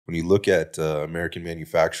when you look at American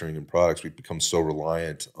manufacturing and products, we've become so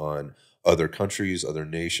reliant on other countries, other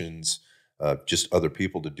nations, just other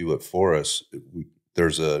people to do it for us.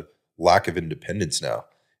 There's a lack of independence now.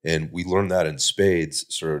 And we learned that in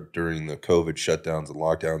spades sort of during the COVID shutdowns and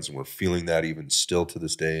lockdowns, and we're feeling that even still to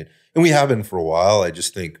this day. And we have been for a while. I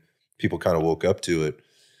just think people kind of woke up to it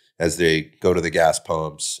as they go to the gas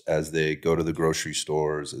pumps, as they go to the grocery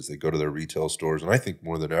stores, as they go to their retail stores. And I think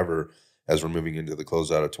more than ever, as we're moving into the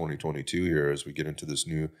closeout of 2022 here, as we get into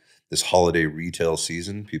this holiday retail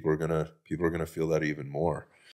season, people are gonna feel that even more.